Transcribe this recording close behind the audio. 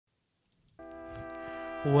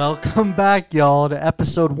Welcome back, y'all, to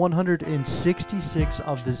episode 166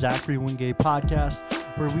 of the Zachary Wingate podcast,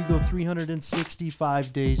 where we go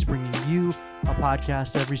 365 days bringing you a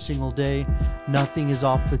podcast every single day. Nothing is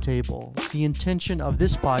off the table. The intention of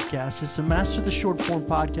this podcast is to master the short form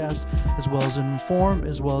podcast as well as inform,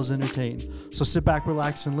 as well as entertain. So sit back,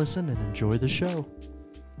 relax, and listen and enjoy the show.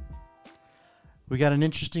 We got an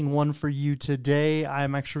interesting one for you today. I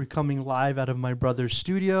am actually coming live out of my brother's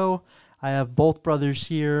studio. I have both brothers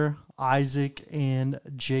here, Isaac and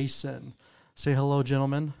Jason. Say hello,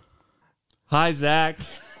 gentlemen. Hi, Zach.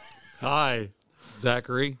 Hi,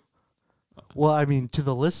 Zachary. Well, I mean, to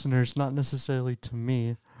the listeners, not necessarily to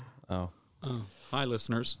me. Oh. Hi,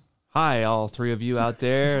 listeners. Hi, all three of you out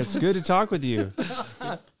there. It's good to talk with you.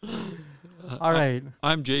 All right.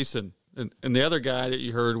 I'm Jason, and the other guy that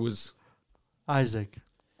you heard was... Isaac.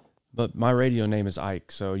 But my radio name is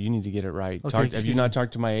Ike, so you need to get it right. Okay, Have you not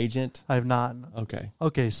talked to my agent? I have not. Okay.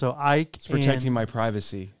 Okay, so Ike It's protecting my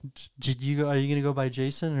privacy. Are you going to go by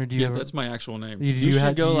Jason, or do you? Yeah, that's my actual name. You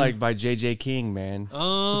should go by JJ King, man.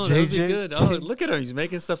 Oh, that would be JJ good. Oh, look at him. He's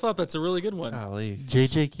making stuff up. That's a really good one. Golly.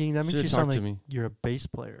 JJ King. That means Should've you sound talked like to me. you're a bass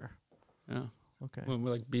player. Yeah. Okay. Well,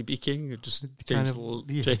 like BB King, or just Kind change of, a little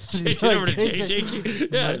yeah. change Like over to JJ. JJ King.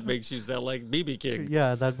 Yeah, it makes you sound like BB King.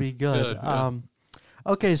 Yeah, that'd be good. Good, yeah.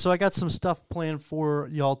 Okay, so I got some stuff planned for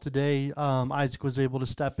y'all today. Isaac was able to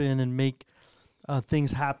step in and make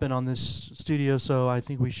things happen on this studio, so I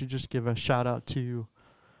think we should just give a shout out to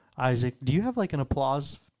Isaac. Do you have like an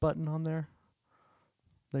applause button on there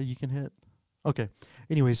that you can hit? Okay.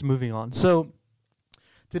 Anyways, moving on. So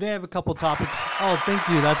today I have a couple topics. Oh, thank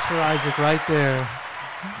you. That's for Isaac right there.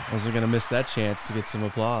 I wasn't going to miss that chance to get some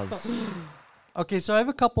applause. Okay, so I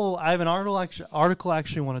have an article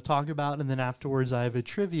actually want to talk about, and then afterwards I have a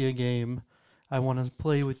trivia game I want to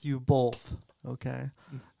play with you both. Okay.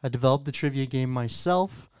 I developed the trivia game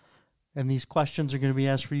myself, and these questions are going to be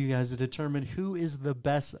asked for you guys to determine who is the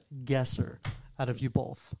best guesser out of you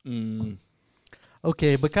both.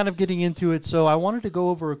 Okay, but kind of getting into it, so I wanted to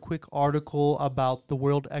go over a quick article about the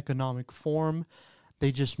World Economic Forum.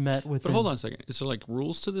 They just met with... But hold on a second. Is there like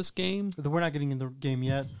rules to this game? We're not getting in the game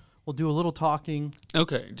yet. We'll do a little talking.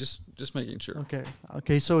 Okay, just making sure.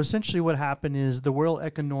 Okay. So essentially, what happened is the World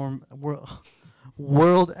Economic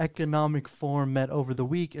Forum met over the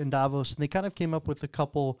week in Davos, and they kind of came up with a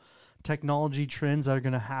couple technology trends that are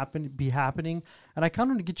going to be happening. And I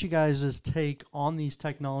kind of want to get you guys' take on these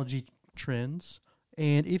technology trends,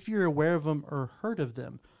 and if you're aware of them or heard of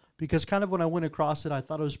them, because kind of when I went across it, I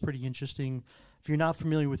thought it was pretty interesting. If you're not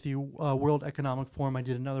familiar with the World Economic Forum, I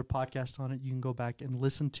did another podcast on it. You can go back and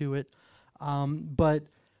listen to it. But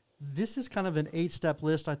this is kind of an 8-step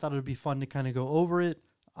list. I thought it would be fun to kind of go over it,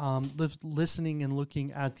 listening and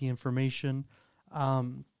looking at the information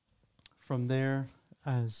from there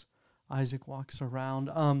as Isaac walks around.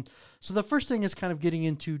 So the first thing is kind of getting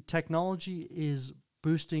into technology is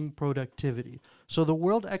boosting productivity. So the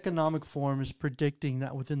World Economic Forum is predicting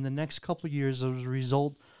that within the next couple of years, as a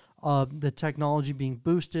result of the technology being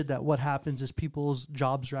boosted, that what happens is people's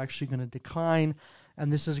jobs are actually going to decline,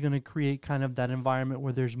 and this is going to create kind of that environment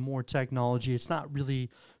where there's more technology. It's not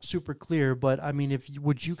really super clear, but I mean,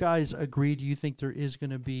 would you guys agree? Do you think there is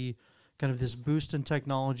going to be kind of this boost in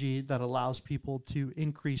technology that allows people to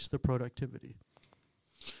increase the productivity?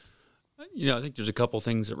 You know, I think there's a couple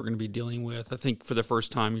things that we're going to be dealing with. I think for the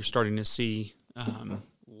first time, you're starting to see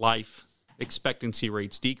life expectancy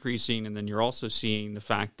rates decreasing, and then you're also seeing the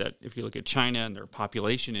fact that if you look at China and their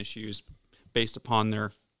population issues based upon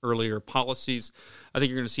their earlier policies, I think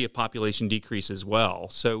you're going to see a population decrease as well.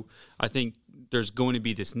 So I think there's going to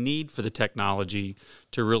be this need for the technology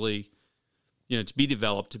to really, to be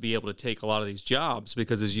developed to be able to take a lot of these jobs,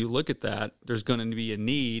 because as you look at that, there's going to be a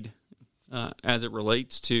need as it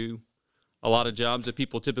relates to a lot of jobs that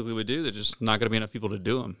people typically would do. There's just not going to be enough people to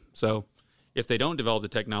do them. So if they don't develop the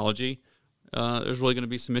technology, there's really going to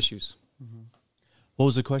be some issues. Mm-hmm. What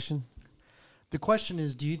was the question? The question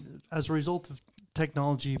is, as a result of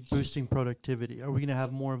technology boosting productivity, are we going to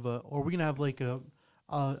have like a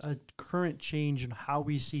current change in how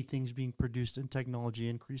we see things being produced in technology,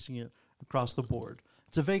 increasing it across the board?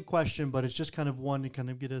 It's a vague question, but it's just kind of one to kind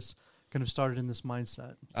of get us kind of started in this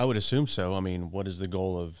mindset. I would assume so. I mean, what is the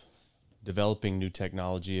goal of developing new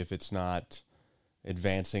technology if it's not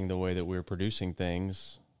advancing the way that we're producing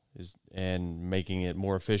things and making it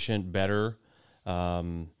more efficient, better?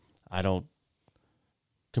 I don't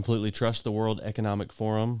completely trust the World Economic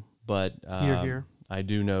Forum, but Here. I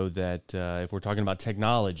do know that if we're talking about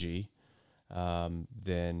technology,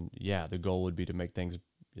 then yeah, the goal would be to make things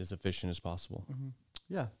as efficient as possible. Mm-hmm.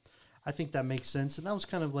 Yeah. I think that makes sense. And that was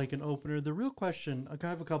kind of like an opener. The real question, I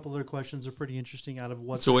have a couple other questions that are pretty interesting out of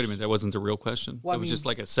what. So wait a minute, that wasn't the real question? Well, That was just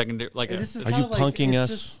like a secondary, like this is Are you kinda like- punking it's us?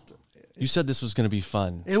 just- You said this was going to be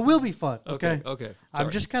fun. it will be fun. Okay. Okay. I'm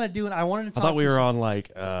Sorry. just kind of doing, I wanted to I talk. thought we this- were on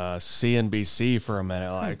like CNBC for a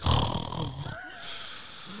minute. Like,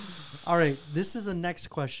 All right. This is the next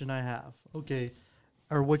question I have. Okay.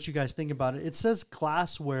 Or what you guys think about it. It says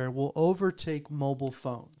glassware will overtake mobile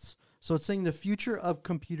phones. So it's saying the future of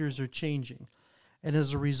computers are changing. And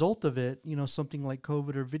as a result of it, something like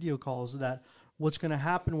COVID or video calls, that what's going to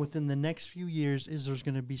happen within the next few years is there's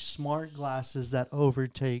going to be smart glasses that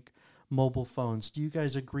overtake mobile phones. Do you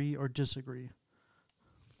guys agree or disagree?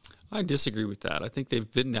 I disagree with that. I think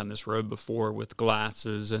they've been down this road before with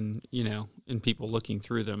glasses and people looking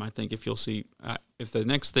through them. I think if you'll see, if the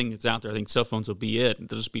next thing that's out there, I think cell phones will be it.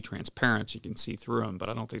 They'll just be transparent so you can see through them, but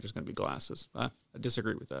I don't think there's going to be glasses. I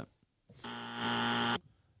disagree with that.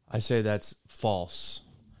 I say that's false.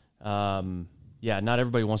 Yeah, not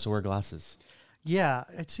everybody wants to wear glasses. Yeah,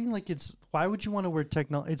 it seemed like why would you want to wear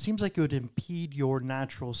technology? It seems like it would impede your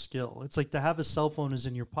natural skill. It's like to have a cell phone is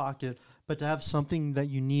in your pocket, but to have something that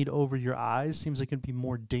you need over your eyes seems like it'd be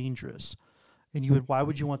more dangerous. And why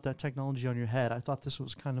would you want that technology on your head? I thought this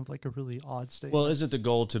was kind of like a really odd statement. Well, is it the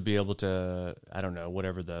goal to be able to, I don't know,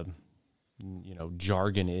 whatever the,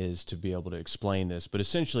 jargon is to be able to explain this, but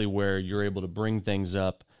essentially where you're able to bring things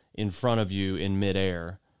up in front of you in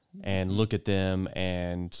midair and look at them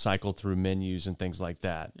and cycle through menus and things like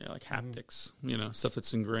that. Yeah, like haptics, stuff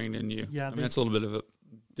that's ingrained in you. Yeah, I mean, that's a little bit of a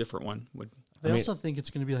different one. They also think it's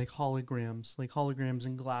going to be like holograms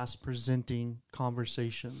in glass presenting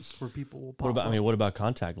conversations where people will pop up. What about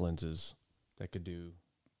contact lenses that could do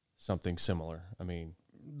something similar? I mean,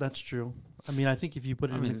 that's true. I mean, I think if you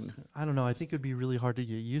put it I don't know. I think it would be really hard to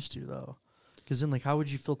get used to, though. Because then, how would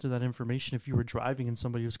you filter that information if you were driving and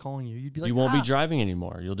somebody was calling you? You'd be like, you won't be driving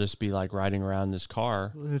anymore. You'll just be like riding around this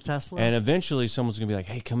car. A Tesla. And eventually someone's going to be like,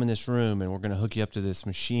 hey, come in this room and we're going to hook you up to this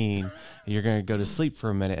machine. And you're going to go to sleep for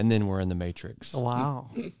a minute. And then we're in the Matrix.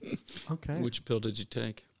 Wow. Okay. Which pill did you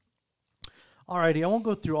take? Alrighty. I won't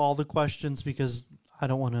go through all the questions because I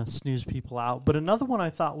don't want to snooze people out. But another one I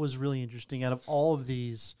thought was really interesting out of all of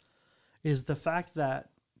these is the fact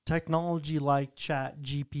that technology like Chat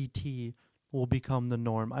GPT will become the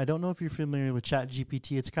norm. I don't know if you're familiar with Chat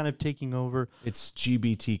GPT. It's kind of taking over. It's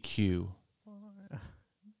GBTQ.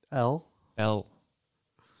 L? L.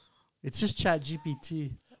 It's just Chat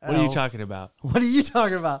GPT. What are you talking about? What are you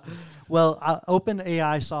talking about? Well,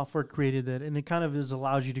 OpenAI software created it, and it kind of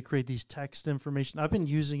allows you to create these text information. I've been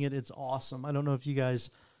using it. It's awesome. I don't know if you guys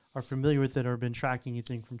are familiar with it or been tracking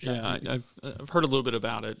anything from ChatGPT. Yeah, I've heard a little bit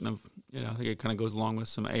about it, and I think it kind of goes along with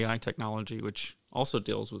some AI technology, which also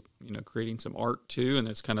deals with creating some art too, and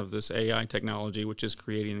it's kind of this AI technology which is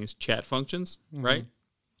creating these chat functions, right?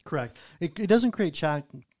 Correct. It doesn't create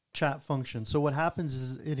chat functions. So what happens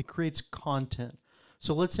is it creates content.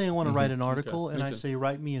 So let's say I want to write an article, and I say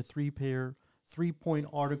write me a 3-point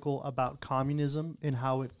article about communism and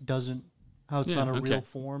how it's not a real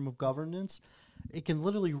form of governance. It can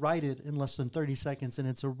literally write it in less than 30 seconds, and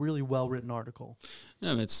it's a really well-written article.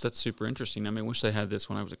 Yeah, that's super interesting. I wish they had this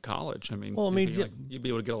when I was at college. You'd be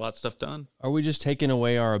able to get a lot of stuff done. Are we just taking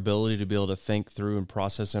away our ability to be able to think through and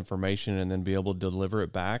process information and then be able to deliver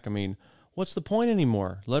it back? What's the point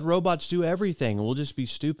anymore? Let robots do everything. We'll just be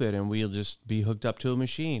stupid, and we'll just be hooked up to a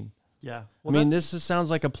machine. Yeah. Well, this sounds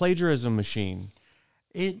like a plagiarism machine.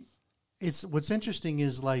 It's what's interesting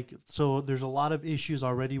is so there's a lot of issues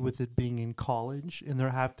already with it being in college, and they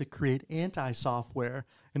have to create anti-software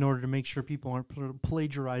in order to make sure people aren't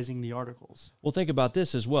plagiarizing the articles. Well, think about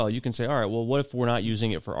this as well. You can say, all right, well, what if we're not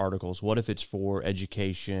using it for articles? What if it's for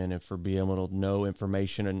education and for being able to know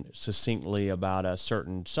information and succinctly about a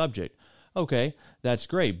certain subject? Okay, that's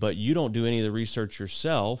great, but you don't do any of the research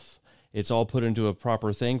yourself. It's all put into a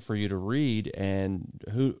proper thing for you to read, and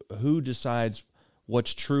who decides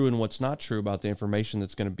what's true and what's not true about the information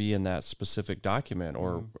that's going to be in that specific document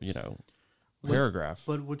or, paragraph.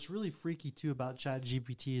 But what's really freaky, too, about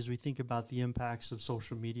ChatGPT is we think about the impacts of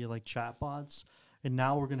social media like chatbots, and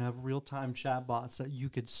now we're going to have real-time chatbots that you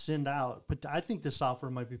could send out. But I think the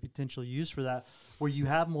software might be potentially used for that, where you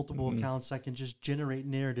have multiple accounts that can just generate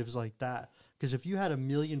narratives like that. Because if you had 1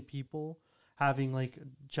 million people having,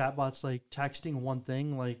 chatbots, texting one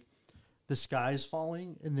thing, the sky is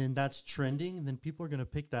falling, and then that's trending, and then people are going to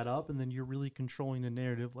pick that up, and then you're really controlling the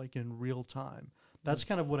narrative in real time. That's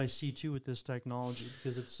kind of what I see too with this technology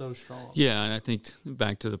because it's so strong. Yeah, and I think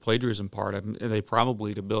back to the plagiarism part, they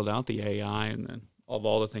probably, to build out the AI and then of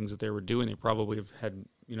all the things that they were doing, they probably have had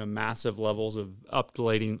massive levels of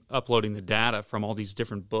uploading the data from all these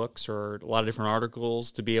different books or a lot of different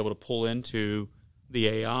articles to be able to pull into the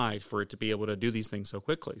AI for it to be able to do these things so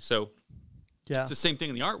quickly. So it's the same thing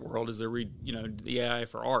in the art world. Is the AI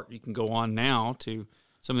for art? You can go on now to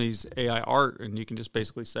some of these AI art, and you can just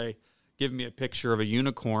basically say, "Give me a picture of a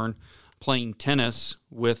unicorn playing tennis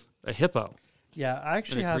with a hippo." Yeah, I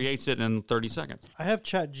actually and it creates it in 30 seconds. I have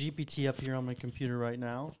Chat GPT up here on my computer right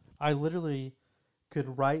now. I literally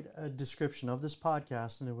could write a description of this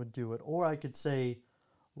podcast and it would do it. Or I could say,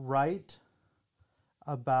 write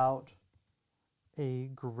about a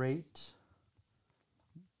great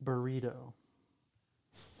burrito.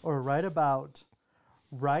 Or write about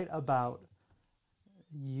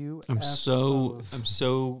UFOs. I'm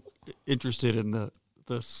so interested in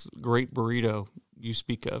this great burrito you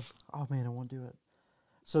speak of. Oh man, I won't do it.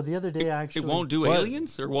 So the other day, it won't do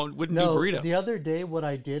aliens, or wouldn't do burrito. The other day, what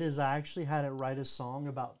I did is I actually had it write a song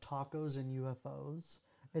about tacos and UFOs,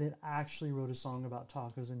 and it actually wrote a song about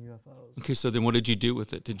tacos and UFOs. Okay, so then what did you do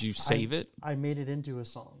with it? Did you save it? I made it into a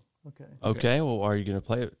song. Okay. Well, are you going to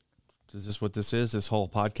play it? Is this what this is? This whole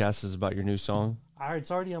podcast is about your new song?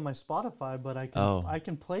 It's already on my Spotify, but I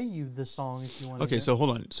can play you the song if you want. Okay, so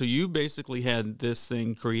hold on. So you basically had this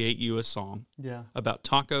thing create you a song, about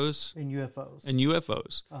tacos and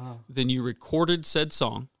UFOs. Then you recorded said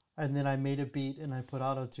song, and then I made a beat and I put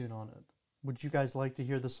auto-tune on it. Would you guys like to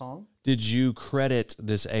hear the song? Did you credit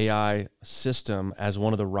this AI system as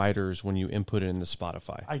one of the writers when you input it into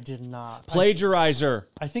Spotify? I did not. Plagiarizer.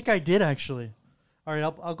 I think I did actually. All right,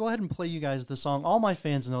 I'll go ahead and play you guys the song. All my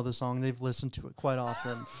fans know the song. They've listened to it quite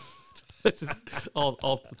often.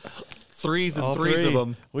 all threes and threes of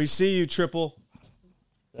them. We see you, triple.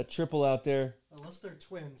 That triple out there. Unless they're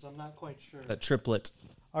twins, I'm not quite sure. That triplet.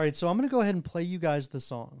 All right, so I'm going to go ahead and play you guys the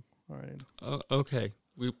song. All right. Okay.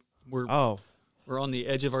 We're on the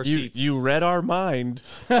edge of our seats. You read our mind.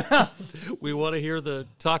 We want to hear the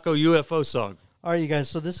Taco UFO song. All right, you guys.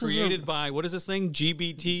 So this is created by, what is this thing?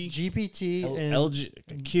 GPT and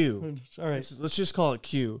LG Q. All right, let's just call it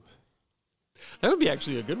Q. That would be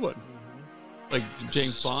actually a good one, like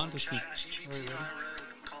James Bond. This is.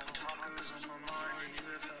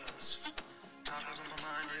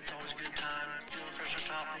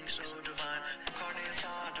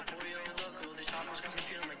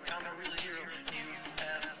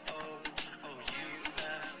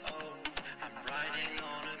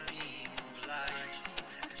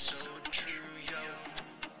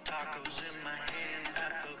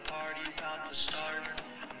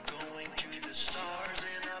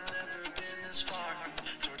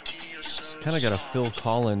 Kind of got a Phil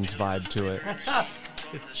Collins vibe to it.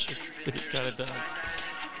 It kind of does.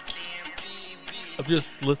 I'm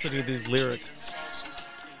just listening to these lyrics.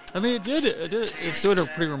 I mean, it's doing a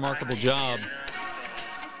pretty remarkable job.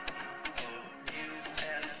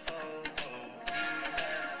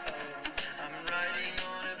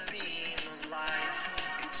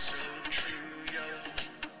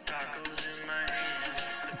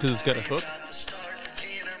 Because it's got a hook.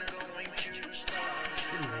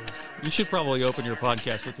 You should probably open your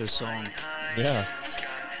podcast with this song. Yeah.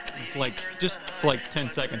 Just for like 10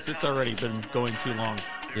 seconds. It's already been going too long.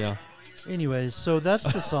 Yeah. Anyways, so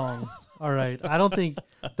that's the song. All right. I don't think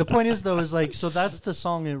the point is though is like, so that's the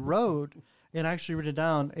song it wrote and I actually wrote it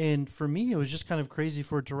down. And for me, it was just kind of crazy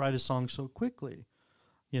for it to write a song so quickly,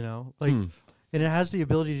 and it has the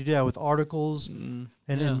ability to do that with articles and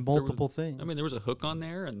multiple things. I mean, there was a hook on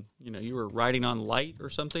there, and you were riding on light or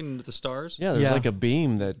something into the stars. Yeah, there's like a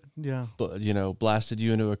beam that blasted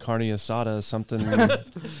you into a carne asada, something.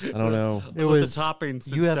 I don't know. It was the toppings.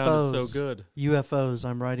 UFOs. Sounded so good. UFOs.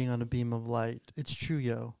 I'm riding on a beam of light. It's true,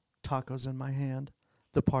 yo. Tacos in my hand.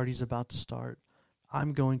 The party's about to start.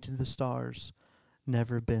 I'm going to the stars.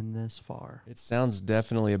 Never been this far. It sounds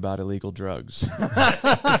definitely about illegal drugs.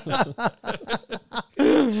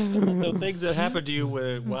 The things that happen to you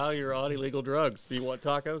while you're on illegal drugs. You want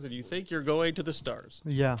tacos and you think you're going to the stars.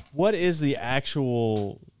 Yeah. What is the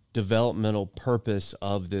actual developmental purpose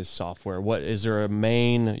of this software? What is there a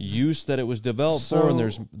main use that it was developed for,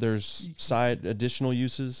 and there's side additional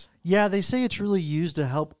uses? Yeah, they say it's really used to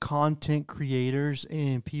help content creators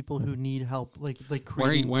and people who need help, like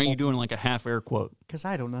creating. Why are you doing like a half air quote? Because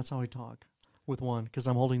I don't know. That's how I talk with one. Because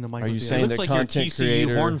I'm holding the mic. Are you with saying the that like content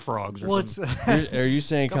creator horn frogs? Or something? Are you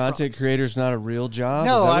saying content creator's not a real job?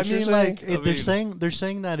 No, I mean they're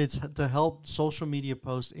saying that it's to help social media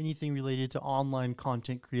posts anything related to online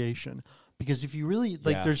content creation. Because if you really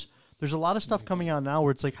there's a lot of stuff coming out now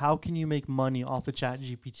where it's like, how can you make money off of Chat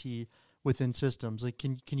GPT within systems? Like,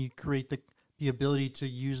 can you create the ability to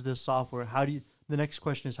use this software? The next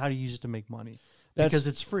question is, how do you use it to make money? because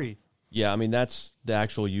it's free. Yeah, I mean, that's the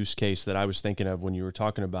actual use case that I was thinking of when you were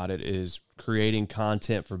talking about it, is creating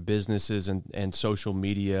content for businesses and social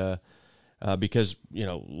media, because, you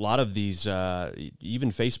know, a lot of these,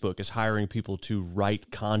 even Facebook is hiring people to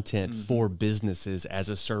write content for businesses as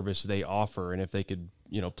a service they offer. And if they could,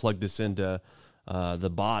 you know, plug this into the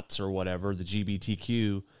bots or whatever, the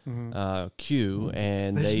GBTQ queue,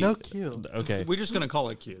 and There's no queue. Okay. We're just going to call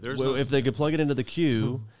it Q. There's Well, no, if they could plug it into the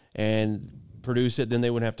queue and produce it, then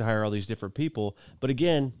they wouldn't have to hire all these different people. But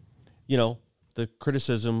again, you know, the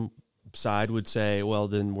criticism side would say, well,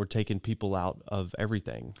 then we're taking people out of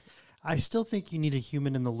everything. I still think you need a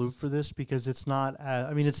human in the loop for this, because it's not.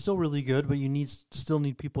 I mean, it's still really good, but you still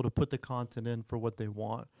need people to put the content in for what they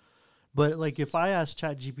want. But like, if I asked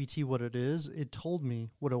ChatGPT what it is, it told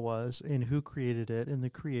me what it was and who created it and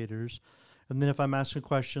the creators. And then if I'm asking a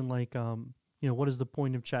question like, you know, what is the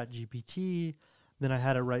point of ChatGPT? Then I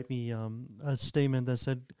had it write me a statement that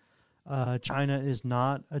said, China is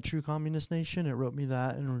not a true communist nation. It wrote me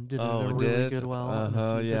that and did a really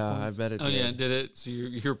good Yeah, I bet it did. Oh, yeah, did it? So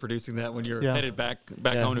you're producing that when you're Yeah. headed back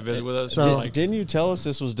home to visit with us? So- Didn't you tell us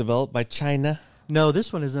this was developed by China? No,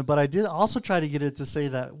 this one isn't. But I did also try to get it to say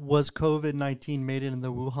that was COVID-19 made in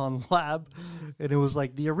the Wuhan lab, and it was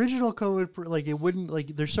like the original COVID. Like it wouldn't. Like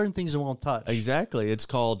there's certain things it won't touch. Exactly. It's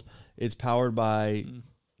powered by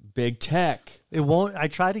big tech. It won't. I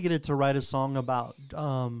tried to get it to write a song about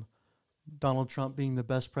Donald Trump being the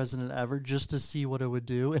best president ever, just to see what it would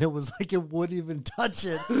do, and it was like it wouldn't even touch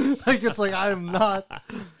it. Like it's like I am not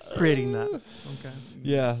creating that. Okay.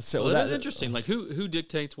 Yeah. So Well, that is interesting. Like, who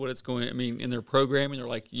dictates what it's going? I mean, in their programming, they're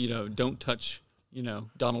like, you know, don't touch, you know,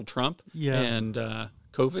 Donald Trump and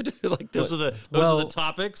COVID. Like, those are the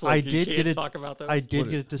topics. Like, I did you get can't it. talk about those. I did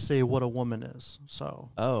get it to say what a woman is.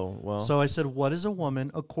 So. Oh well. So I said, "What is a woman?"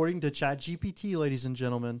 According to ChatGPT, ladies and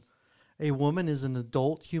gentlemen, a woman is an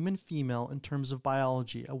adult human female in terms of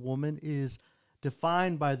biology. A woman is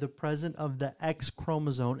defined by the presence of the X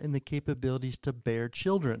chromosome and the capabilities to bear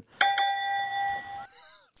children.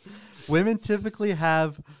 Women typically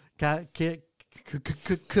have easy.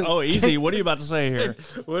 What are you about to say here?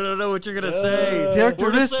 We don't know what you're gonna say.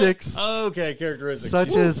 Characteristics Okay, characteristics.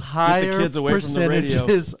 such as higher kids away from the radio.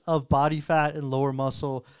 percentages of body fat and lower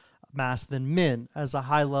muscle mass than men, as a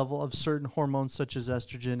high level of certain hormones such as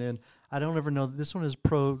estrogen and I don't ever know. This one is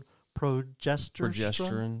progesterone.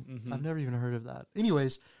 Mm-hmm. I've never even heard of that.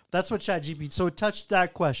 Anyways, that's what ChatGPT. So it touched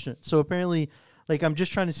that question. So apparently, like I'm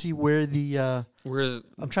just trying to see where the I'm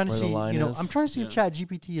trying to see, you know, I'm trying to see if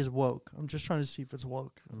ChatGPT is woke. I'm just trying to see if it's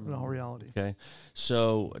woke in all reality. Okay.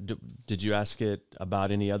 So did you ask it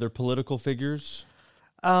about any other political figures?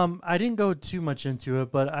 I didn't go too much into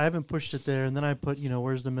it, but I haven't pushed it there. And then I put, you know,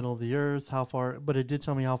 where's the middle of the earth? How far? But it did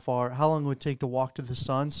tell me how long it would take to walk to the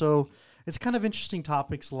sun. So it's kind of interesting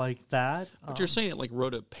topics like that. But you're saying it like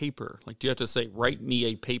wrote a paper. Like, do you have to say, write me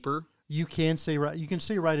a paper? You can say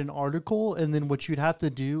write an article, and then what you'd have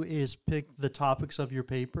to do is pick the topics of your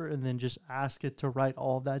paper and then just ask it to write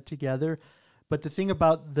all of that together. But the thing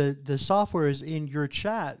about the software is in your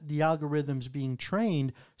chat, the algorithm's being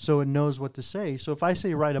trained so it knows what to say. So if I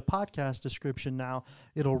say write a podcast description now,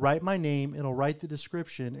 it'll write my name, it'll write the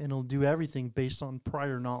description, and it'll do everything based on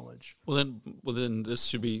prior knowledge. Well, then this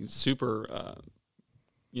should be super,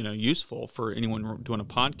 useful for anyone doing a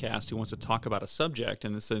podcast who wants to talk about a subject,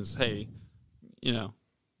 and it says, hey, you know,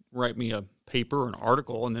 write me a paper or an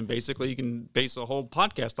article, and then basically you can base a whole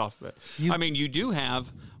podcast off of it. I mean, you do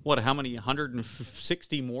have, how many,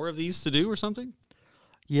 160 more of these to do or something?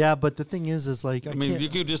 Yeah, but the thing is like... I mean, you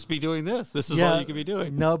could just be doing this. This is all you could be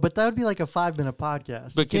doing. No, but that would be like a 5-minute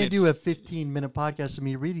podcast. But you can't do a 15-minute podcast of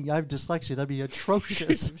me reading. I have dyslexia. That'd be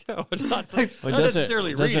atrocious. No, not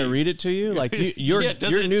necessarily doesn't it read it to you? Like your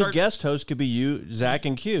new guest host could be you, Zach,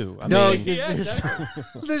 and Q.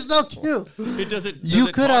 There's no Q. It doesn't.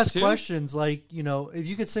 You could ask questions like, you know, if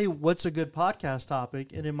you could say what's a good podcast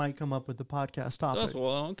topic, and it might come up with the podcast topic.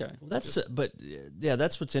 Well, okay.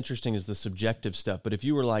 That's what's interesting is the subjective stuff. But if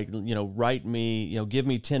you were like, you know, write me, you know, give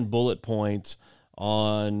me 10 bullet points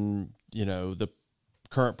on, you know, the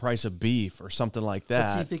current price of beef or something like that.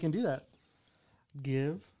 Let's see if he can do that.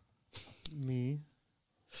 Give me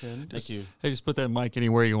 10. Thank you. Hey, just put that mic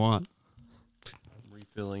anywhere you want. I'm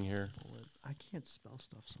refilling here. I can't spell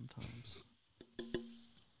stuff sometimes. There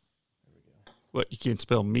we go. What, you can't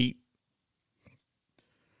spell meat?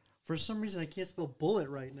 For some reason, I can't spell bullet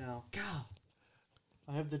right now. God.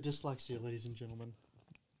 I have the dyslexia, ladies and gentlemen.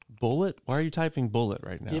 Bullet? Why are you typing bullet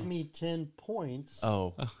right now? Give me 10 points.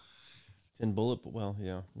 Oh. 10 bullet? Well,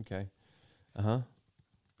 yeah. Okay. Uh-huh.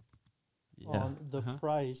 Yeah. On the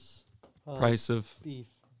price of beef.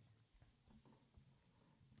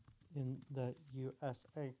 in the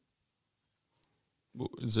USA.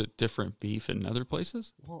 Is it different beef in other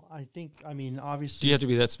places? Well, I mean, obviously. Do you have to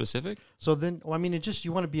be that specific? So then, well, I mean,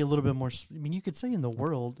 you want to be a little bit more. I mean, you could say in the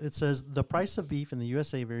world, it says the price of beef in the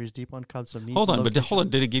USA varies deep on cuts of meat. Hold on, location.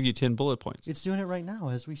 did it give you 10 bullet points? It's doing it right now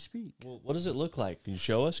as we speak. Well, what does it look like? Can you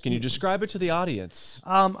show us? Can you describe it to the audience?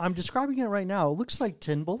 I'm describing it right now. It looks like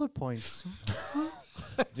 10 bullet points.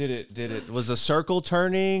 Was a circle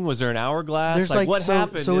turning? Was there an hourglass? What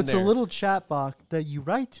happened? So it's there? a little chat box that you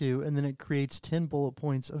write to, and then it creates 10 bullet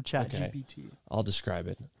points of Chat GPT. I'll describe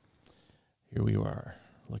it. Here we are,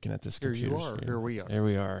 looking at this computer screen. Here we are. Here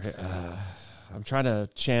we are. I'm trying to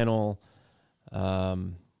channel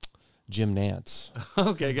Jim Nance.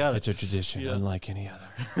 Okay, got it. It's a tradition unlike any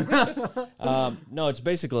other. No, it's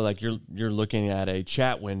basically like you're looking at a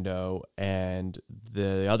chat window, and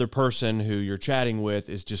the other person who you're chatting with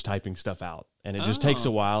is just typing stuff out, and it just takes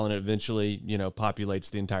a while, and it eventually populates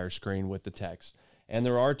the entire screen with the text. And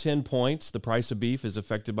there are 10 points. The price of beef is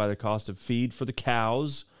affected by the cost of feed for the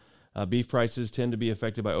cows. Beef prices tend to be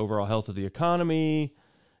affected by overall health of the economy.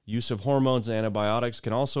 Use of hormones and antibiotics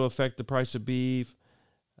can also affect the price of beef.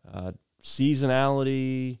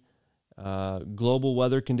 Seasonality, global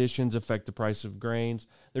weather conditions affect the price of grains.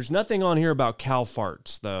 There's nothing on here about cow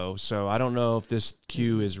farts, though, so I don't know if this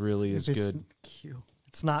cue is really as good.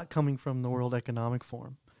 It's not coming from the World Economic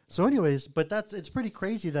Forum. So anyways, but it's pretty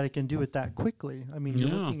crazy that it can do it that quickly. I mean, you're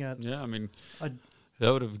looking at... Yeah, I mean,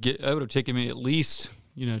 that would have taken me at least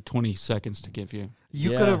 20 seconds to give you. You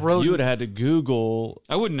could have wrote. You would have had to Google.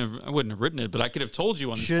 I wouldn't have written it, but I could have told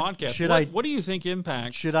you on this podcast. What do you think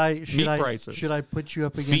impacts meat prices? Should I put you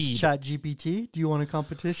up against Chat GPT? Do you want a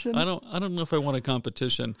competition? I don't know if I want a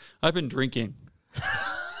competition. I've been drinking.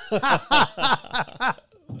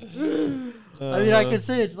 I mean, I could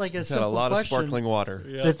say it's like a simple a lot question. of sparkling water.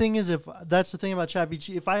 Yeah. The thing is, if that's the thing about Chat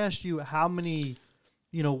GPT, if I asked you how many,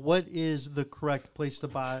 what is the correct place to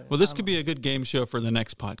buy? Well, this could be a good game show for the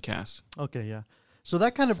next podcast. Okay, yeah. So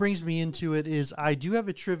that kind of brings me into it is I do have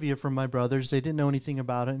a trivia from my brothers. They didn't know anything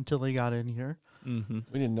about it until they got in here. Mm-hmm.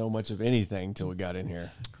 We didn't know much of anything until we got in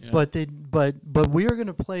here. Yeah. But we are going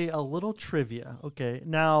to play a little trivia. Okay,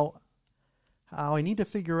 now I need to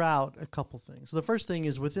figure out a couple things. So the first thing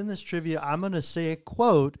is within this trivia, I'm going to say a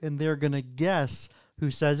quote, and they're going to guess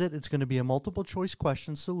who says it. It's going to be a multiple choice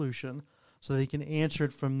question solution, so they can answer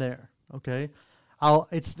it from there. Okay,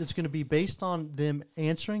 it's going to be based on them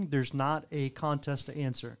answering. There's not a contest to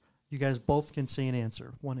answer. You guys both can say an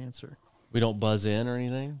answer, one answer. We don't buzz in or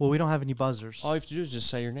anything? Well, we don't have any buzzers. All you have to do is just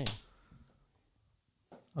say your name.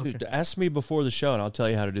 Okay. Dude, ask me before the show, and I'll tell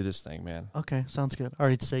you how to do this thing, man. Okay, sounds good. All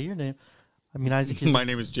right, say your name. I mean, Isaac is... My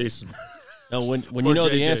name is Jason. No, when you know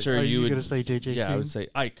the JJ. answer, Are you you would... going to say JJ Yeah, King? I would say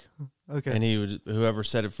Ike. Okay. And he would, whoever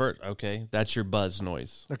said it first, okay, that's your buzz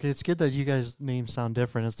noise. Okay, it's good that you guys' names sound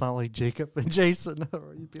different. It's not like Jacob and Jason.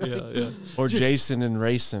 Or you'd be like, Yeah. Or Jason and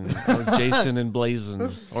Racing, or Jason and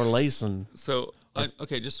Blazing, or Lacing. So,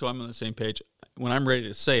 just so I'm on the same page, when I'm ready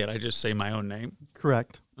to say it, I just say my own name.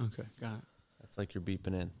 Correct. Okay, got it. That's like you're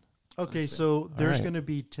beeping in. Okay, so there's right. going to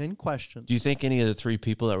be 10 questions. Do you think any of the 3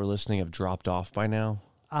 people that were listening have dropped off by now?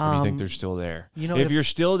 Or do you think they're still there? If you're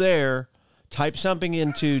still there, type something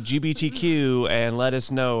into GBTQ and let us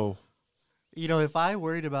know. If I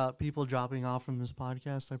worried about people dropping off from this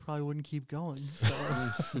podcast, I probably wouldn't keep going. So.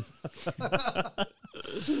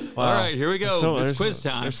 Wow. All right, here we go. It's quiz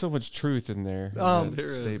time. There's so much truth in there. There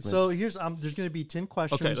is. Statement. So there's going to be 10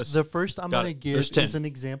 questions. Okay, the first I'm going to give is an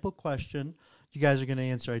example question. You guys are going to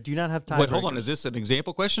answer. I do not have time. Wait, hold on. Is this an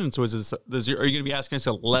example question? So are you going to be asking us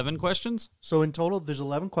 11 questions? So in total, there's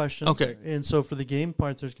 11 questions. Okay. And so for the game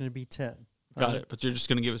part, there's going to be 10. Got it. But you're just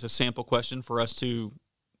going to give us a sample question for us to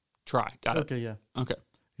try. Got it. Okay, yeah. Okay.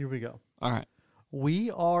 Here we go. All right.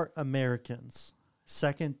 We are Americans,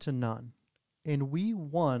 second to none. And we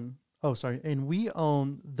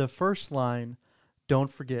own the first line, don't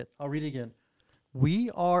forget. I'll read it again.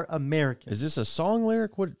 We are Americans. Is this a song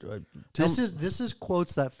lyric? What? This is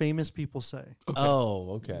quotes that famous people say. Okay.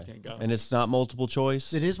 Oh, okay. And it's not multiple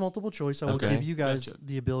choice? It is multiple choice. I will give you guys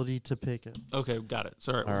the ability to pick it. Okay, got it.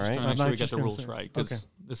 Sorry, all right. Just trying to make sure we get the rules right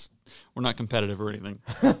because we're not competitive or anything.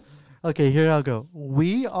 Okay, here I'll go.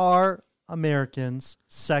 We are Americans,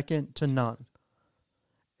 second to none.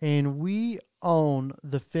 And we own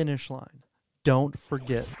the finish line. Don't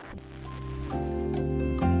forget.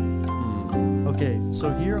 Okay,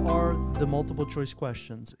 so here are the multiple choice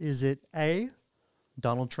questions. Is it A,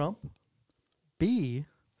 Donald Trump, B,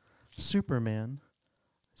 Superman,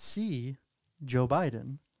 C, Joe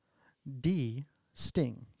Biden, D,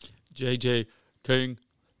 Sting? JJ King.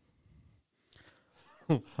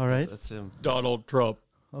 All right. That's him. Donald Trump.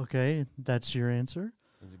 Okay, that's your answer.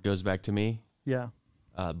 It goes back to me. Yeah.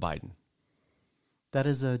 Biden. That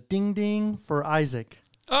is a ding ding for Isaac.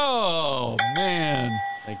 Oh, man.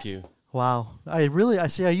 Thank you. Wow. I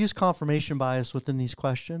use confirmation bias within these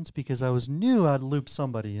questions because I knew I'd loop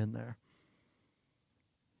somebody in there.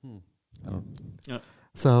 Yeah.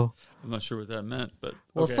 So I'm not sure what that meant, but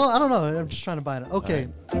well, okay. so I don't know. I'm just trying to buy it. Okay.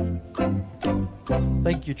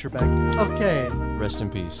 Thank you, Trebek. Okay. Rest in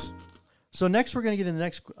peace. So next we're going to get in the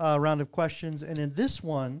next round of questions. And in this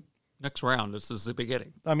one, Next round. This is the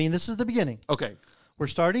beginning. this is the beginning. Okay. We're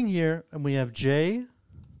starting here, and we have Jay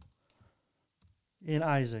and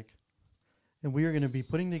Isaac. And we are going to be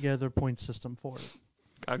putting together a point system for it.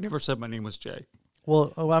 I've never said my name was Jay.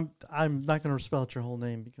 Well, I'm not going to spell out your whole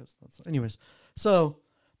name because that's... Anyways, so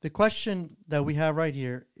the question that we have right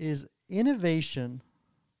here is innovation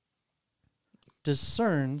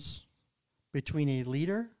discerns between a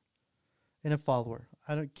leader and a follower.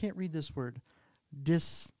 Can't read this word.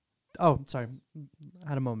 Sorry. I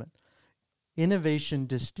had a moment. Innovation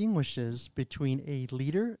distinguishes between a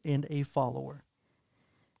leader and a follower.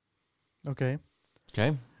 Okay.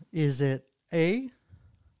 Okay. Is it A,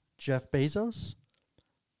 Jeff Bezos,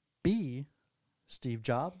 B, Steve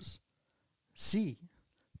Jobs, C,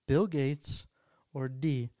 Bill Gates, or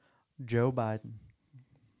D, Joe Biden?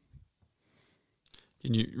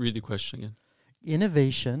 Can you read the question again?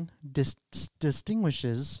 Innovation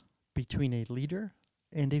distinguishes between a leader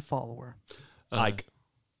and a follower. Ike.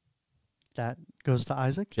 That goes to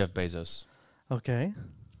Isaac. Jeff Bezos. Okay.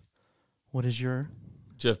 What is your...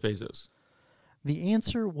 Jeff Bezos. The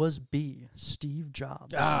answer was B, Steve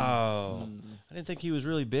Jobs. Oh. I didn't think he was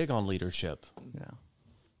really big on leadership. Yeah.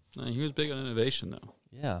 No, he was big on innovation, though.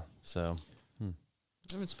 Yeah. So. I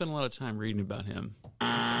haven't spent a lot of time reading about him.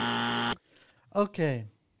 Okay.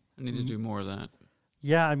 I need to do more of that.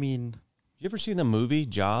 Yeah, I mean... You ever seen the movie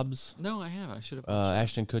Jobs? No, I have. I should have.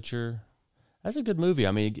 Ashton Kutcher. That's a good movie.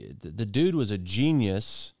 I mean, the dude was a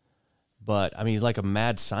genius, but I mean, he's like a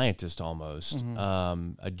mad scientist almost.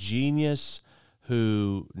 A genius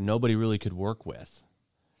who nobody really could work with.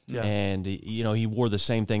 Yeah. And, he wore the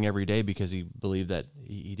same thing every day because he believed that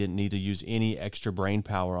he didn't need to use any extra brain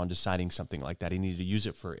power on deciding something like that. He needed to use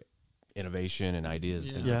it for innovation and ideas.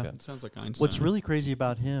 Yeah, Things Yeah. like that. It sounds like Einstein. What's really crazy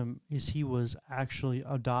about him is he was actually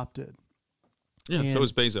adopted. Yeah, and- so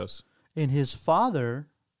was Bezos. And his father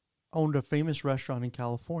owned a famous restaurant in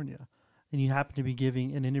California. And he happened to be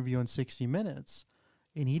giving an interview on 60 Minutes.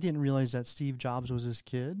 And he didn't realize that Steve Jobs was his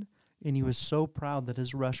kid. And he was so proud that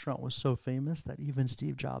his restaurant was so famous that even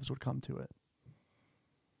Steve Jobs would come to it.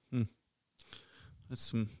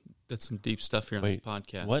 That's some deep stuff here on this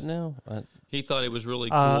podcast. What now? He thought it was really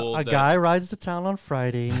cool. A guy rides to town on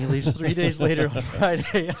Friday and he leaves 3 days later on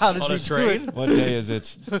Friday. How does On he a do train? it? What day is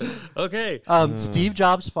it? Okay. Steve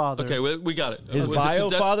Jobs' father. Okay, we got it. His bio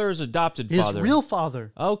father or his adopted His father? real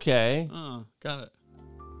father. Okay. Oh, got it.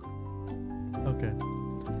 Okay.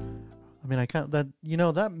 I mean, I can't.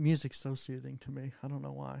 That music's so soothing to me. I don't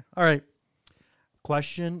know why. All right.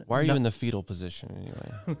 Question. Why are you in the fetal position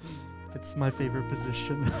anyway? It's my favorite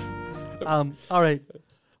position. All right.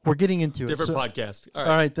 We're getting into Different it. podcast. All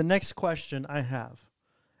right. The next question I have.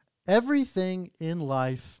 Everything in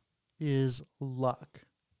life is luck.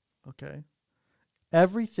 Okay.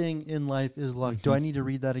 Everything in life is luck. Do I need to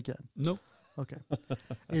read that again? Nope. Okay.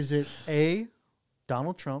 Is it A,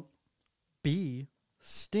 Donald Trump, B,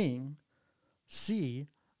 Sting, C,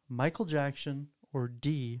 Michael Jackson, or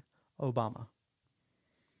D, Obama?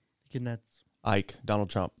 Again, that's Ike, Donald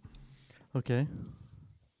Trump. okay.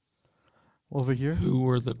 Over here. Who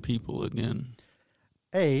were the people again?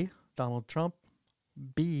 A, Donald Trump,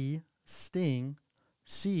 B, Sting,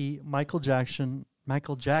 C, Michael Jackson.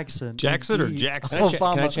 Jackson or D, Jackson?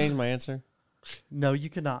 Obama. Can I change my answer? No, you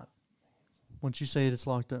cannot. Once you say it, it's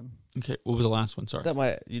locked in. Okay, what was the last one? Sorry. Is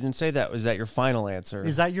that you didn't say that. Was that your final answer?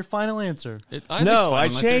 Is that your final answer? No, I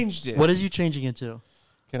changed it. What are you changing it to?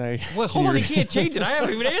 Can I? Well, hold on. He can't change it. I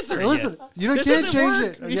haven't even answered it Listen, yet. you This can't doesn't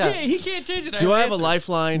change work. it. Yeah. He can't change it. Do I have a answered.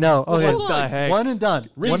 lifeline? No. Okay. What the heck? One and done.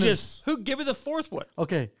 Regis. Who? Give me the fourth one.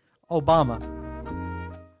 Okay. Obama.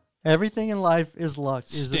 Everything in life is luck.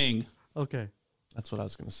 Sting. Okay. That's what I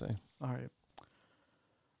was going to say. All right.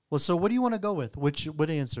 Well, so what do you want to go with? What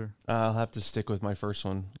answer? I'll have to stick with my first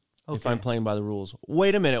one if Okay. I'm playing by the rules.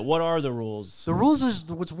 Wait a minute. What are the rules? The rules is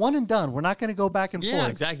it's one and done. We're not going to go back and Yeah,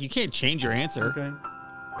 forth. exactly. You can't change your answer. Okay.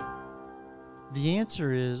 The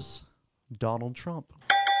answer is Donald Trump.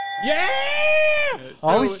 Yeah!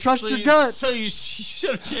 Always trust your gut. So you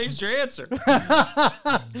should have changed your answer.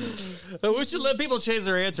 We should let people change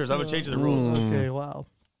their answers. I'm going to change the rules. Okay, wow.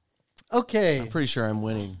 Okay. I'm pretty sure I'm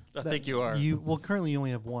winning. I think you are. Currently you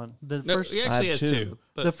only have one. The No, first he actually has two.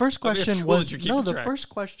 But the first I mean, it's question cool that was you're keeping track. first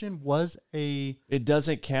question was a It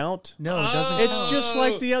doesn't count? no. It doesn't. It's count. just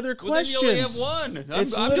like the other Well, then questions. you only have one.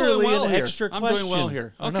 It's I'm literally doing well an here. extra I'm doing well question.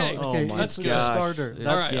 here. Oh, no, Okay. okay. my It's a gosh. starter. It's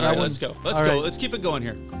All right, good. let's go. Let's All go. right. Let's keep it going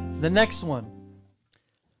here. The next one.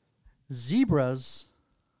 Zebras.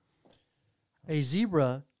 A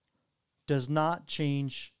zebra does not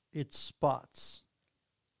change its spots.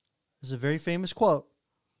 This is a very famous quote.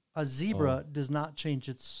 A zebra does not change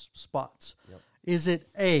its spots. Yep. Is it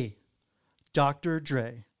A, Dr.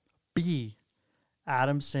 Dre, B,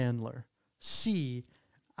 Adam Sandler, C,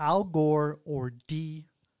 Al Gore, or D,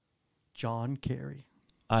 John Kerry?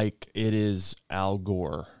 Ike, it is Al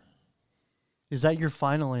Gore. Is that your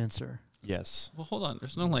final answer? Yes. Well, hold on.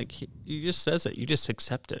 There's no he just says it. You just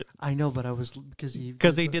accept it. I know, but I was because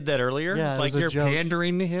he did that earlier. Yeah, it like was a you're joke.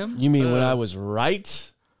 pandering to him. You mean when I was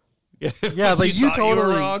right? Yeah, but you thought you were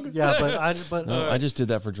totally wrong? Yeah, No, I just did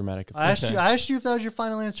that for dramatic effect. I asked you if that was your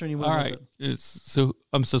final answer, and you went All with right. it. So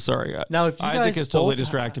I'm so sorry. Now, if you Isaac guys has totally both-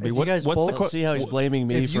 distracted me. if you What's guys the both- Let's see how he's blaming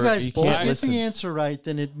me If for you guys both can't get listen. the answer right,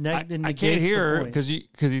 then it I negates can't hear the point.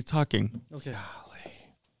 because he's talking. Okay.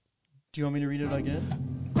 Do you want me to read it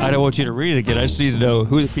again? I don't want you to read it again. I just need to know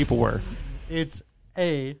who the people were. It's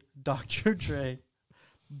A, Dr. Dre,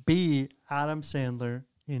 B, Adam Sandler,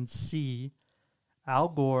 and C, Al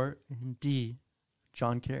Gore, and D,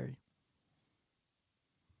 John Kerry.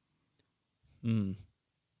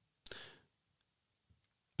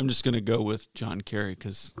 I'm just going to go with John Kerry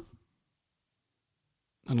because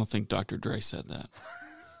I don't think Dr. Dre said that.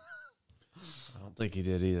 I don't think he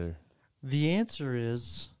did either. The answer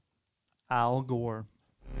is Al Gore.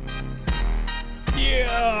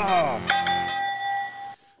 Yeah.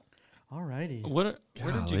 All righty. Where did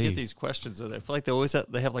you Golly. get these questions? I feel like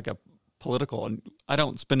they have like a political, and I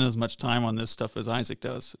don't spend as much time on this stuff as Isaac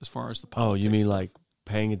does as far as the Oh, politics. you mean like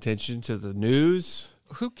paying attention to the news?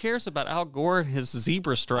 Who cares about Al Gore and his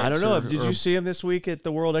zebra stripes? I don't know. or- Did or- you see him this week at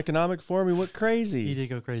the World Economic Forum? He went He crazy. did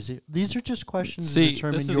go crazy. These are just questions See, to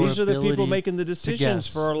determine this is- your These are the people ability making the decisions guess,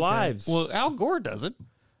 for our okay? lives. Well, Al Gore doesn't.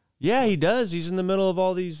 yeah, he does. He's in the middle of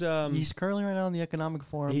all these. He's currently right now in the economic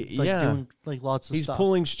forum, yeah. doing like lots of He's stuff.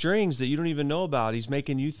 pulling strings that you don't even know about. He's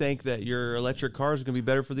making you think that your electric car is going to be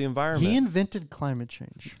better for the environment. He invented climate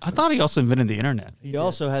change. I thought he also invented the internet. He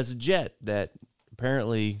also has a jet that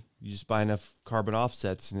apparently you just buy enough carbon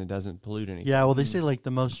offsets and it doesn't pollute anything. Yeah, well, they say like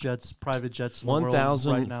the most jets, private jets in the world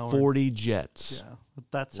right now. 1,040 jets. Yeah,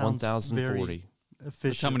 that sounds very 1,040. efficient.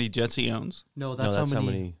 That's how many jets he owns. No, No, that's, that's how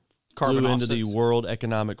many. Carbon flew into offsets. the World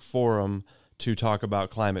Economic Forum to talk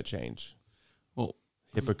about climate change. Well,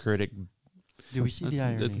 Hypocritic. Do we see the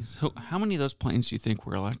irony? so how many of those planes do you think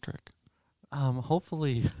were electric?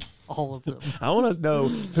 Hopefully, all of them. I want to know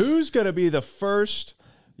who's going to be the first,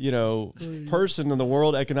 person in the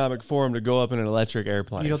World Economic Forum to go up in an electric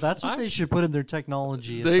airplane. That's what they should put in their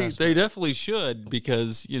technology. They assessment. definitely should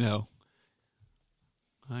because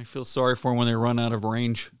I feel sorry for them when they run out of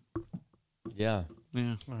range. Yeah.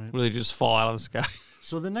 Yeah, All right. where they just fall out of the sky.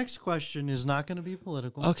 So the next question is not going to be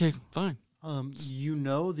political. Okay, fine. You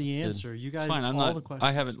know the answer. You guys, Fine. I'm all not. the questions.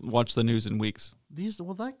 I haven't watched the news in weeks.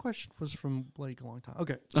 That question was from like a long time.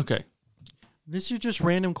 Okay. Okay. These are just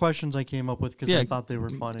random questions I came up with because I Yeah, thought they were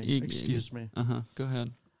funny. y- y- Excuse me. Go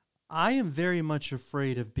ahead. I am very much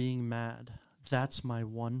afraid of being mad. That's my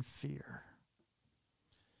one fear.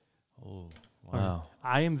 Oh, wow.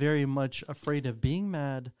 I am very much afraid of being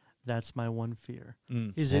mad. That's my one fear.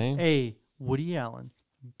 Is it Okay. A, Woody Allen,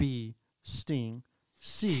 B, Sting,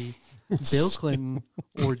 C, Bill Clinton,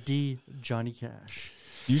 or D, Johnny Cash?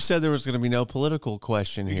 You said there was going to be no political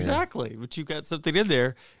question here. Exactly, but you got something in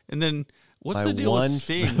there, and then what's My the deal one, with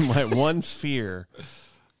Sting? my one fear.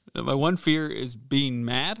 My one fear is being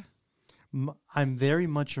mad. I'm very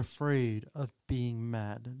much afraid of being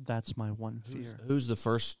mad. That's my one fear. Who's the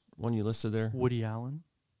first one you listed there? Woody Allen.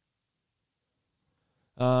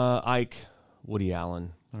 Ike. Woody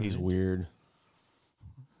Allen. He's right. weird.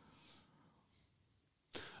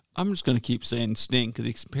 I'm just going to keep saying Sting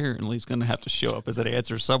because apparently he's going to have to show up as an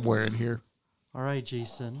answer somewhere in here. All right,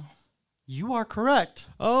 Jason. You are correct.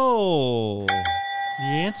 Oh. The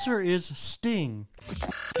answer is Sting.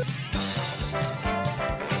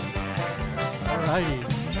 All righty.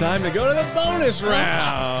 Time to go to the bonus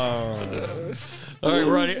round. All right,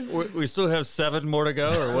 Ronnie, we still have 7 more to go,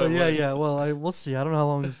 or what? Yeah. Well, we'll see. I don't know how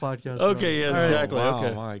long this podcast is. Okay, yeah, All right. exactly. Wow,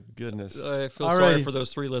 Okay. my goodness. I feel All sorry righty. for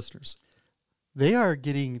those 3 listeners. They are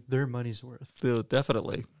getting their money's worth.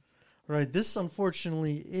 Definitely. All right. This,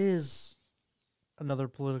 unfortunately, is another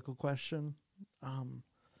political question.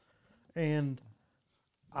 And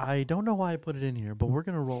I don't know why I put it in here, but we're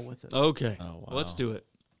going to roll with it. Okay. Oh, wow. Let's do it.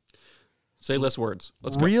 Say less words.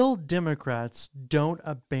 Let's go. Real Democrats don't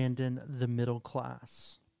abandon the middle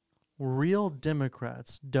class. Real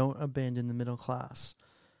Democrats don't abandon the middle class.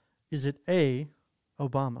 Is it A,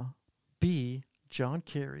 Obama, B, John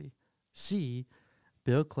Kerry, C,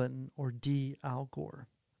 Bill Clinton, or D, Al Gore?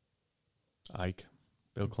 Ike,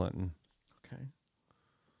 Bill Clinton. Okay.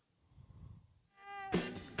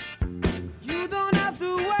 You don't have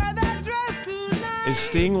to wear that dress tonight. Is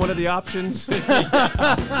Sting one of the options? No,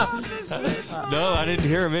 I didn't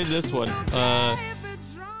hear him in this one.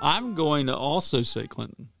 I'm going to also say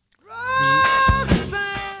Clinton.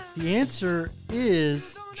 The answer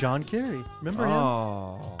is John Kerry. Remember him?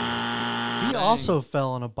 Oh. He also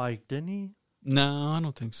fell on a bike, didn't he? No, I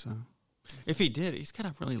don't think so. If he did, he's got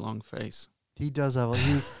a really long face. He does have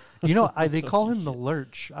they call him the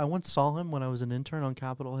Lurch. I once saw him when I was an intern on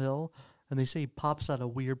Capitol Hill, and they say he pops out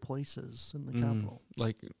of weird places in the Capitol.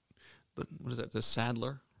 Like, what is that? The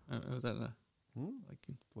Saddler? Was that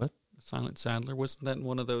What? Silent Saddler? Wasn't that in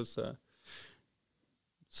one of those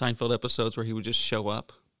Seinfeld episodes where he would just show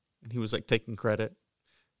up and he was like taking credit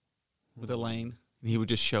with Elaine, and he would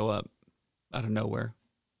just show up out of nowhere.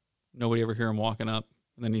 Nobody ever hear him walking up,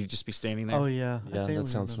 and then he'd just be standing there. Oh yeah, I Yeah, vaguely that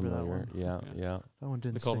sounds remember familiar. That one. Yeah. That one They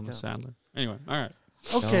didn't called him stick the out. Saddler. Anyway, all right.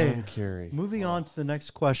 Okay, John Kerry. moving on to the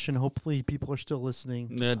next question. Hopefully, people are still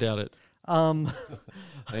listening. I doubt it.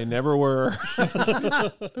 They never were.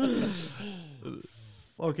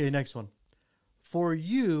 Okay, next one. For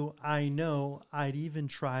you, I know I'd even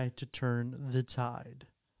try to turn the tide.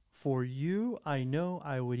 For you, I know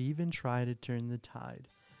I would even try to turn the tide.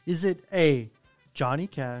 Is it A, Johnny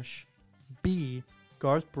Cash, B,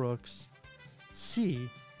 Garth Brooks, C,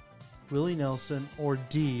 Willie Nelson, or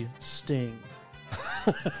D, Sting?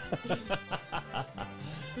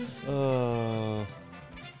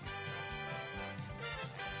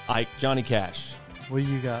 Ike, Johnny Cash. What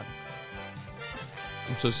do you got?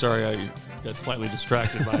 I'm so sorry I got slightly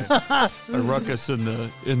distracted by a ruckus in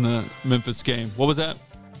the Memphis game. What was that?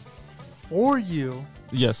 For you,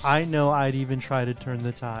 Yes. I know I'd even try to turn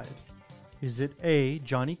the tide. Is it A,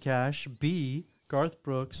 Johnny Cash, B, Garth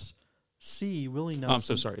Brooks, C, Willie Nelson, I'm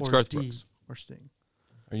so sorry. It's or Garth D, Brooks. or Sting?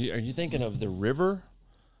 Are you thinking of the river?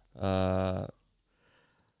 The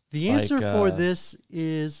answer for this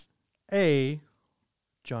is A,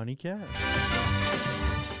 Johnny Cash.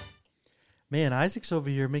 Man, Isaac's over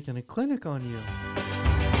here making a clinic on you.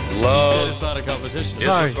 You said it's not a competition.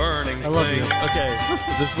 Sorry, burning I love you. Okay.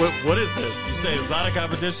 Is this what is this? You say it's not a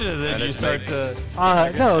competition, and then you start to.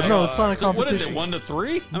 No, it's not a So what is it? competition. 1-3?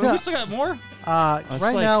 I mean, No. we still got more. Right It's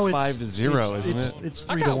like now, it's 5-0, isn't it? It's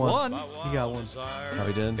I 3 got to 1. one. You got one.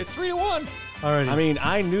 Probably did. It's 3-1. Alrighty. I mean,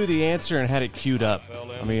 I knew the answer and had it queued up.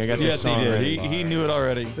 I mean, I got this Yes, he song did. ready. He knew it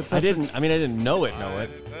already. It's I up to- didn't. I mean, I didn't know it.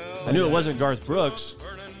 I knew it wasn't Garth Brooks.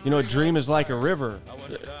 You know, a dream is like a river,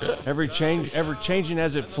 ever changing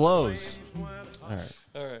as it flows. All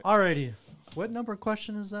right. Alrighty. What number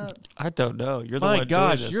question is that? I don't know. You're the My one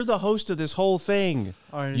gosh, doing this. you're the host of this whole thing.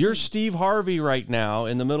 All right. You're Steve Harvey right now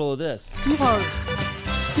in the middle of this. Steve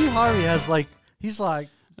Harvey has he's like,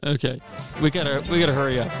 Okay, we gotta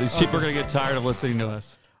hurry up. These people are gonna get tired of listening to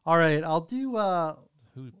us. all right, I'll do.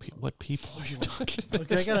 What people are you talking about?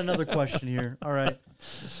 Okay, I got another question here. All right,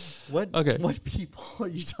 Okay. what people are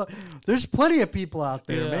you talking? There's plenty of people out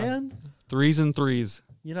there, Yeah. man. 3s and 3s.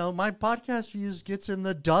 You know, my podcast views gets in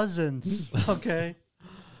the dozens. Okay,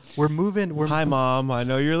 we're moving. Hi, Mom. I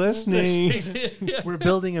know you're listening. We're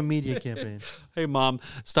building a media campaign. Hey, Mom,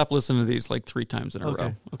 stop listening to these like 3 times in a Okay.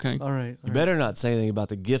 row. Okay. All right. You better not say anything about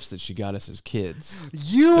the gifts that she got us as kids.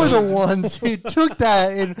 You were the ones who took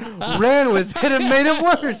that and ran with it and made it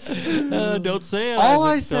worse. Don't say it. All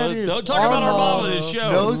Isaac. I said Don't, is don't talk about our mom on mom this show.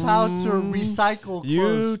 knows how to recycle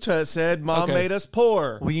You clothes. said Mom Okay. made us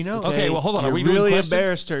poor. We know. Okay, well, hold on. Are You we doing really questions?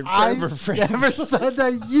 embarrassed her in I front of her friends. never said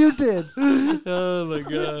that you did. Oh my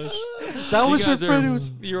gosh. That was You her guys friend are- who was.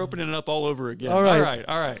 You're opening it up all over again. All right.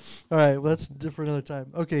 All right. All right, well, that's for another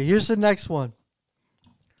time. Okay, here's the next one.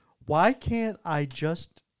 Why can't I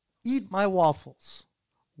just eat my waffles?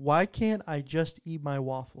 Why can't I just eat my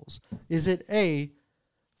waffles? Is it A,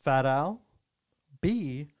 Fat Al,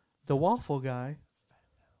 B, the waffle guy,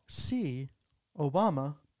 C,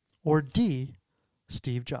 Obama, or D,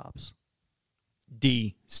 Steve Jobs?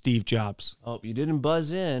 D. Steve Jobs. Oh, you didn't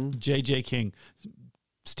buzz in. J.J. King.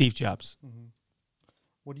 Steve Jobs.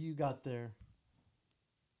 What do you got there?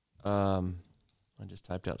 I just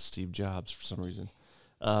typed out Steve Jobs for some reason.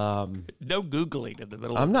 No Googling in the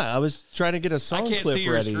middle I'm of not. I was trying to get a I song can't clip see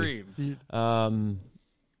your ready. screen.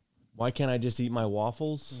 Why can't I just eat my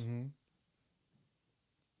waffles?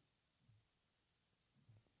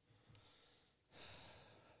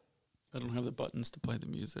 I don't have the buttons to play the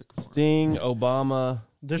music. Sting, Obama.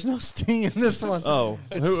 There's no Sting in this one. Oh,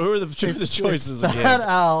 who are the choices Fat again?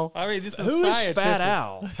 Al. I mean, this is Who is Fat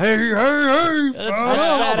Al? Hey, That's Fat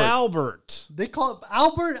Fat Al. Albert. They call it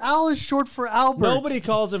Albert. Al is short for Albert. Nobody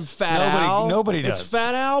calls him Fat Al. Nobody does. It's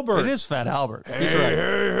Fat Albert. It is Fat Albert. He's right.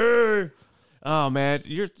 Hey. Oh man,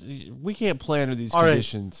 we can't play under these All right.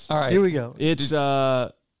 conditions. All right. Here we go. It's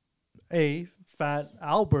A, Fat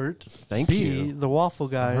Albert. Thank B, you. the waffle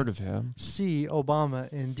I guy. heard of him. C,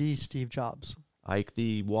 Obama. And D, Steve Jobs. Ike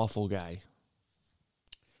the waffle guy.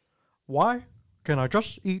 Why can I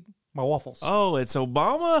just eat my waffles? Oh, it's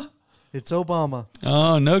Obama. It's Obama.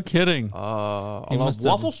 Oh, no kidding. I He love must have-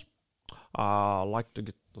 waffles. I like to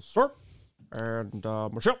get the syrup. And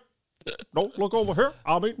Michelle, don't look over here.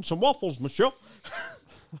 I'm eating some waffles, Michelle.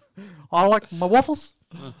 I like my waffles,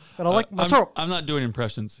 and I like my syrup. I'm not doing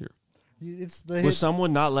impressions here. It's the Was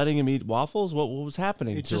someone not letting him eat waffles? What was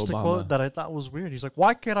happening It's to just Obama? a quote that I thought was weird. He's like,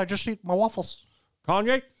 "Why can't I just eat my waffles?"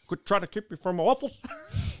 Kanye, quit trying to keep me from my waffles.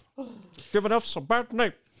 Giving us a bad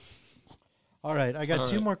name. All right, I got All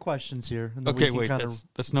two right. more questions here. And then we Okay, can wait. kinda-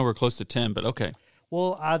 That's nowhere close to 10, but okay.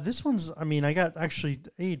 Well, this one's. I mean, I got actually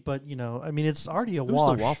 8, but I mean, it's already a Who's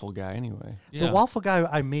wash. the waffle guy anyway? The waffle guy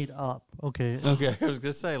I made up. Okay. Okay, I was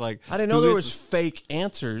gonna say like I didn't know there was fake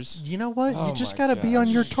answers. You know what? Oh You just my got to be on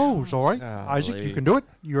your gosh. toes, all right? Isaac, you Golly. can do it.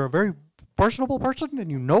 You're a very personable person, and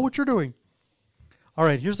you know what you're doing. All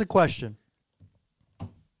right, here's the question.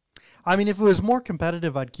 I mean, if it was more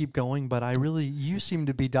competitive, I'd keep going, but you seem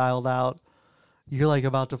to be dialed out. You're like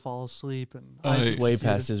about to fall asleep, and Isaac's Way muted.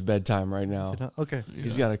 past his bedtime right now. Okay.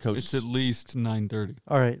 He's got to coach. It's at least 9:30.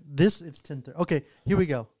 All right. It's 10:30. Okay, here we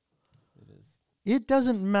go. It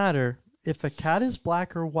doesn't matter if a cat is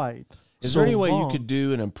black or white. Is so there any way you long- could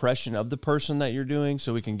do an impression of the person that you're doing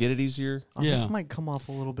so we can get it easier? This Yeah. might come off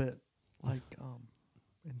a little bit like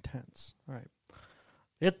intense. All right.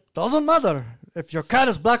 It doesn't matter if your cat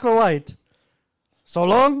is black or white, so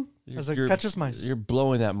long as it catches mice. You're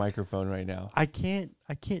blowing that microphone right now. I can't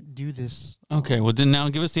do this. Okay, well then now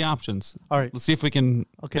give us the options. All right. Let's see if we can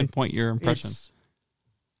Okay. pinpoint your impression. It's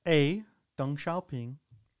A, Deng Xiaoping,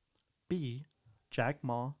 B, Jack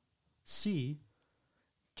Ma, C,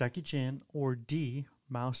 Jackie Chan, or D,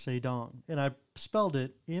 Mao Zedong. And I spelled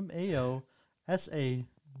it Maosadong.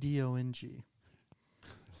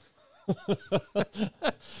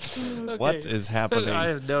 What is happening? I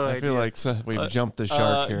have no I feel idea. like we've jumped the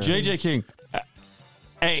shark here. JJ King.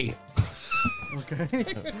 A. Okay.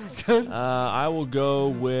 Good. I will go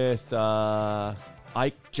with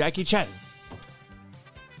Jackie Chan.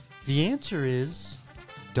 The answer is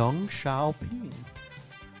Deng Xiaoping.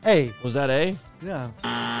 A. Was that A? Yeah.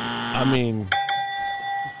 I mean,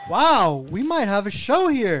 Wow, we might have a show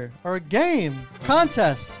here or a game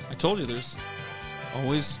contest. I told you there's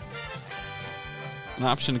always an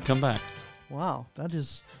option to come back. Wow, that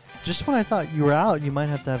is just when I thought you were out, you might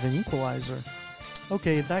have to have an equalizer.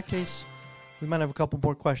 Okay, in that case, we might have a couple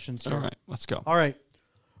more questions here. All right, let's go. All right.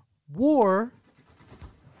 War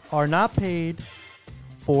are not paid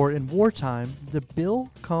for in wartime. The bill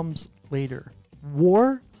comes later.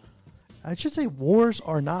 I should say wars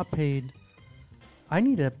are not paid.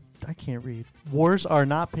 I can't read. Wars are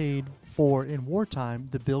not paid for in wartime.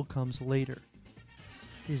 The bill comes later.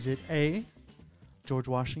 Is it A, George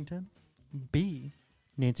Washington, B,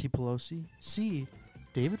 Nancy Pelosi, C,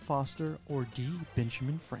 David Foster, or D,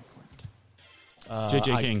 Benjamin Franklin?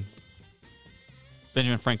 JJ King.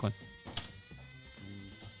 Benjamin Franklin.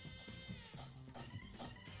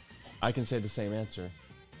 I can say the same answer.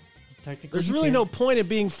 Technically, There's you really can't. no point in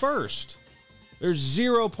being first. There's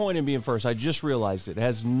 0 point in being first. I just realized it. It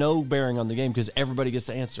has no bearing on the game because everybody gets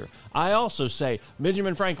to answer. I also say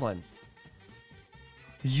Benjamin Franklin,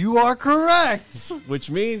 You are correct. which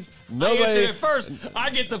means I nobody. answered it first. I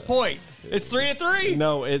get the point. It's 3-3.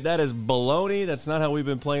 No, that is baloney. That's not how we've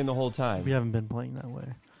been playing the whole time. We haven't been playing that way.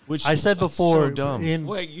 Which I said that's before so dumb.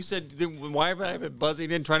 Wait, you said why have I been buzzing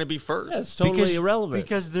in trying to be first? That's totally irrelevant.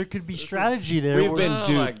 Because there could be strategy there. We've where- been Oh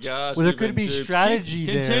my duped. gosh. Well, there you've could been be duped. strategy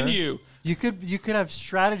there. Continue. You could have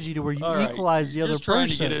strategy to where you All right. equalize the You're other just trying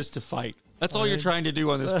person. to get us to fight. That's all you're trying to do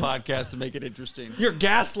on this podcast to make it interesting. You're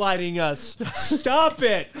gaslighting us. Stop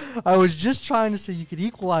it. I was just trying to say you could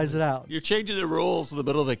equalize it out. You're changing the rules in the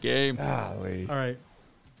middle of the game. Golly. All right.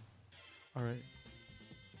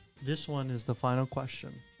 This one is the final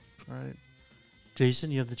question. All right.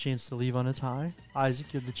 Jason, you have the chance to leave on a tie.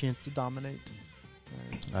 Isaac, you have the chance to dominate.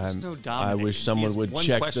 There's no I dominating. wish He someone has would one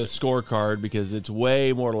check question. the scorecard because it's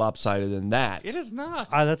way more lopsided than that. It is not.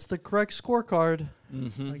 That's the correct scorecard.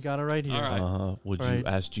 I got it right here. All right. Would Right. you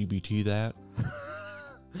ask GBT that?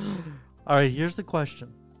 All right, here's the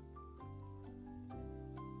question.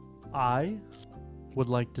 I would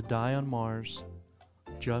like to die on Mars,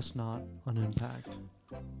 just not on impact.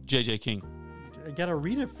 J.J. King. I gotta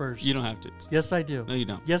read it first. You don't have to. Yes, I do. No, you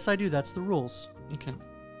don't. Yes, I do. That's the rules. Okay. Do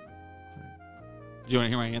you want to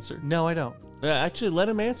hear my answer? No, I don't. Yeah, actually, let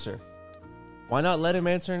him answer. Why not let him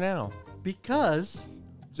answer now? Because.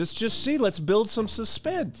 Just see. Let's build some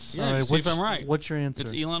suspense. Yeah, All right, see if I'm right. What's your answer?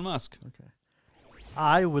 It's Elon Musk. Okay.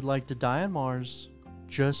 I would like to die on Mars,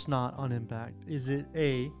 just not on impact. Is it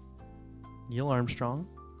A, Neil Armstrong,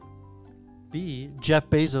 B, Jeff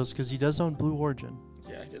Bezos, because he does own Blue Origin,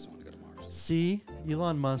 Yeah, he doesn't want to go to Mars. C,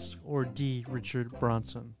 Elon Musk, or D, Richard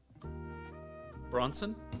Branson?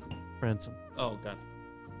 Bronson? Branson. Oh, God.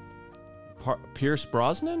 Pierce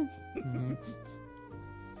Brosnan?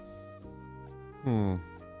 Mm-hmm.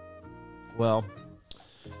 Well,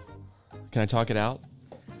 can I talk it out?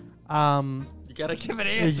 You got to give an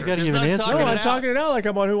answer. you gotta There's give an no answer. talking No, it I'm out. talking it out like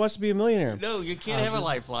I'm on Who Wants to Be a Millionaire. No, you can't have a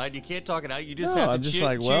lifeline. You can't talk it out. You just No, have I'm to just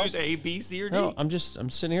like, well- choose A, B, C, or D. No, I'm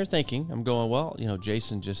sitting here thinking. I'm going, well,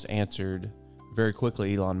 Jason just answered very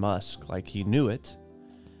quickly Elon Musk, like he knew it.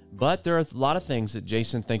 But there are a lot of things that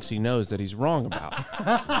Jason thinks he knows that he's wrong about.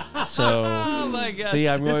 So, Oh my God! See,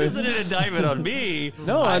 I'm this going- isn't an indictment on me.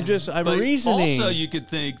 No, I'm but reasoning. Also, you could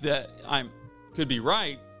think that could be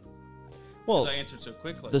right well, because I answered so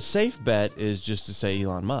quickly. the safe bet is just to say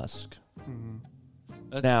Elon Musk.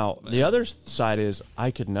 That's- Now, the other side is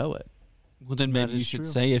I could know it. well, then maybe That you is should true.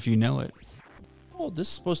 say if you know it. Oh, this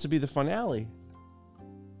is supposed to be the finale.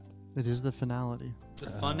 It is the finality. The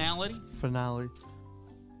finality. Finale.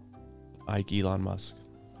 Like Elon Musk.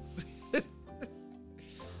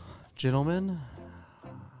 Gentlemen,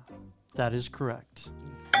 that is correct.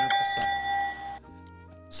 100%.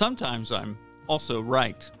 Sometimes I'm also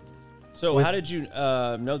right So, how did you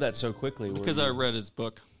know that so quickly? because I read his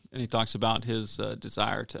book and he talks about his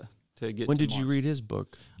desire to get. When to did you Mars. read his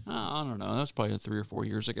book? I don't know. That was probably 3 or 4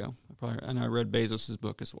 years ago. And I read Bezos'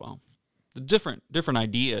 book as well. The different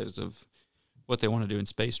ideas of what they want to do in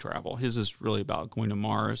space travel. His is really about going to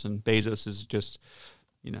Mars, and Bezos is just,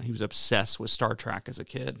 he was obsessed with Star Trek as a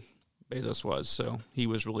kid. Bezos was, so he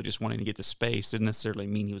was really just wanting to get to space. Didn't necessarily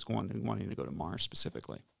mean he was wanting to go to Mars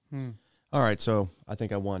specifically. All right, so I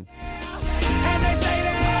think I won.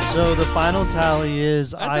 So the final tally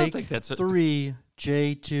is I don't Ike think that's it. 3,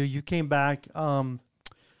 J 2. You came back. I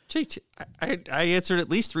answered at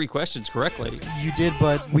least 3 questions correctly. You did,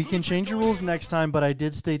 but we can change your rules next time. But I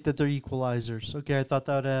did state that they're equalizers. Okay, I thought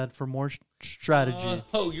that would add for more strategy.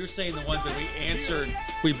 You're saying the ones that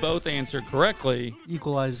we both answered correctly.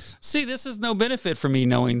 Equalize. See, this is no benefit for me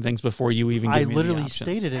knowing things before you even I give me literally the options.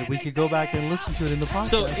 stated it. We could go back and listen to it in the podcast.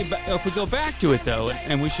 So if we go back to it, though,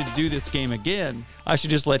 and we should do this game again, I should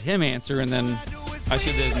just let him answer, and then I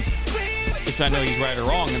should then, if I know he's right or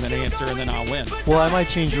wrong, and then answer, and then I'll win. well, I might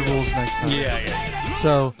change your rules next time. Yeah.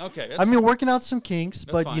 So, Okay, that's I mean, working out some kinks,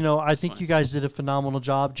 but fine. I think fine. you guys did a phenomenal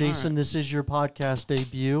job. Jason, this is your podcast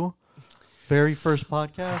debut, very first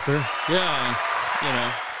podcast.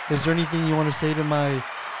 Yeah, Is there anything you want to say to my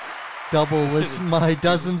my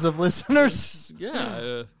dozens of listeners?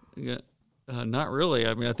 not really.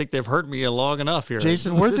 I mean, I think they've heard me long enough here.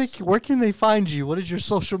 Jason, where can they find you? What is your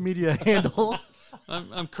social media handle?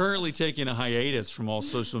 I'm currently taking a hiatus from all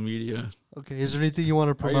social media. Okay, is there anything you want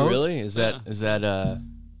to Are promote? you really? Is that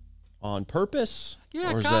on purpose?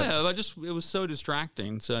 Yeah, Or is kind that- of. It was so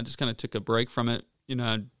distracting, so I just kind of took a break from it.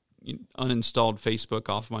 I uninstalled Facebook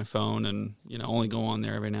off my phone, and only go on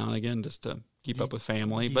there every now and again just to keep up with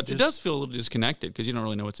family. But it does feel a little disconnected because you don't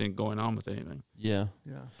really know what's going on with anything. Yeah.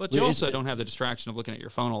 But you Well, also don't have the distraction of looking at your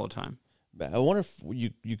phone all the time. I wonder if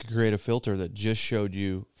you could create a filter that just showed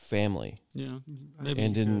you family Yeah,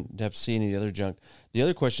 and didn't have to see any of the other junk. The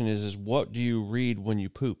other question is what do you read when you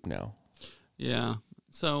poop now? Yeah.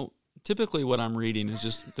 So typically, what I'm reading is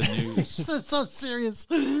just the news. so serious.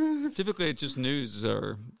 Typically, it's just news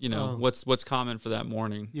or what's common for that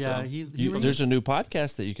morning. Yeah, So, he reads- There's a new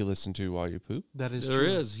podcast that you can listen to while you poop. that is there true.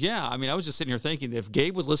 is. Yeah. I mean, I was just sitting here thinking if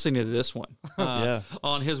Gabe was listening to this one Yeah.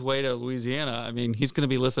 on his way to Louisiana, I mean, he's going to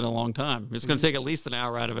be listening a long time. It's going to take at least an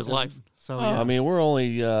hour out of his life. So I mean, we're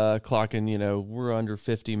only clocking, we're under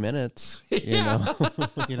 50 minutes.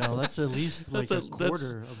 that's at least like a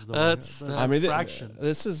quarter of the that's- I mean, fraction.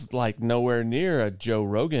 this is like nowhere near a Joe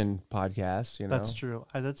Rogan podcast, That's true.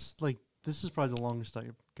 This is probably the longest I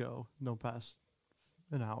could go. No past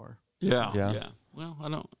an hour. Yeah. Well, I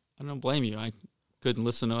don't blame you. I couldn't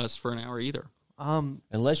listen to us for an hour either.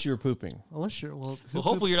 Unless you're pooping. Unless you're Well,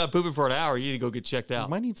 hopefully you're not pooping for an hour. You need to go get checked You out.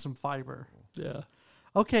 might need some fiber. Yeah.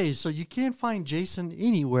 Okay, so you can't find Jason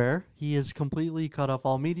anywhere. He is completely cut off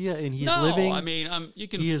all media, and he's No, living. I mean, you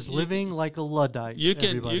can. He is living like a Luddite. You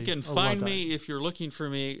can everybody. A find Luddite. me if you're looking for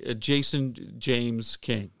me at Jason James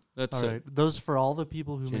King. That's All it. right, those for all the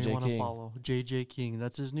people who may JJ want to King. follow JJ King.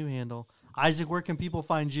 That's his new handle. Isaac, where can people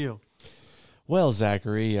find you? Well,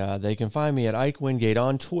 Zachary, they can find me at Ike Wingate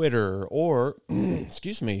on Twitter or,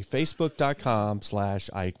 excuse me,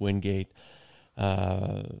 Facebook.com/Ike Wingate.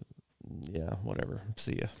 Yeah, whatever.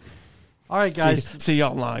 See ya. All right, guys. See you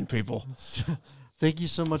online, people. Thank you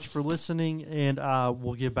so much for listening, and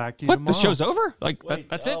we'll get back to you What? tomorrow. The show's over? Like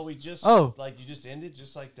that's it? We just Oh. like you just ended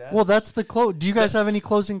just like that. Well, that's the close. Do you guys have any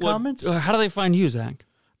closing What- comments? How do they find you, Zach?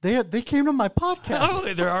 They came to my podcast.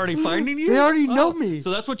 Oh, they're already finding you? They already know me. So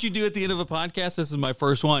that's what you do at the end of a podcast? This is my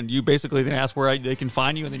first one. You basically then ask where they can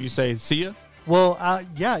find you, and then you say, see ya? Well,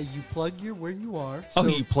 yeah, you plug where you are. Oh, So-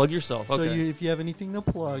 you plug yourself. So Okay. if you have anything to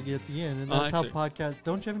plug at the end, and Oh, that's I how see.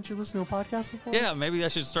 podcasts. Haven't you listened to a podcast before? Yeah, maybe I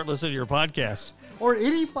should start listening to your podcast. Or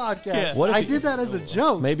any podcast. Yeah. What if I you- did that as a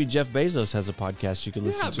joke. Maybe Jeff Bezos has a podcast you could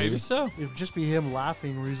listen Yeah, to. maybe so. It would just be him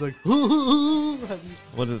laughing, where he's like,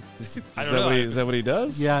 What is I don't know. Is that what he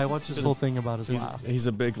does? yeah. I watched this whole thing about his laugh. He's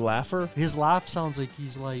a big laugher. His laugh sounds like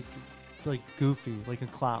he's like goofy, like a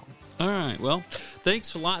clown. All right. Well,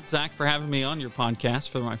 thanks a lot, Zach, for having me on your podcast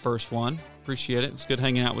for my first one. Appreciate it. It's good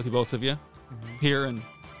hanging out with you, both of you, here in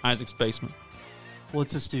Isaac's basement. Well,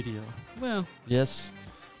 it's a studio. Well, Yes.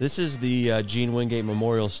 This is the Gene Wingate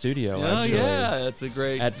Memorial Studio, oh, actually, yeah. That's a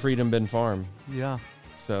great. at Freedom Bend Farm. Yeah.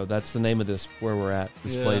 So that's the name of this, where we're at,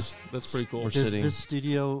 this Yeah, place. that's pretty cool. We're Does sitting. this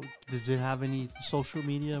studio, does it have any social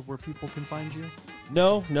media where people can find you?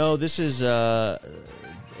 No, this is a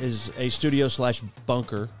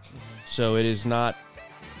studio/bunker. So it is not,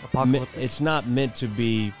 Apocalyptic? it's not meant to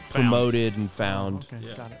be promoted and found. Okay,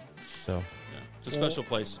 Yeah. got it. So Yeah, it's a special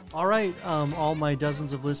place. All right, all my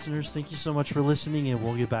dozens of listeners, thank you so much for listening, and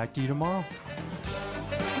we'll get back to you tomorrow.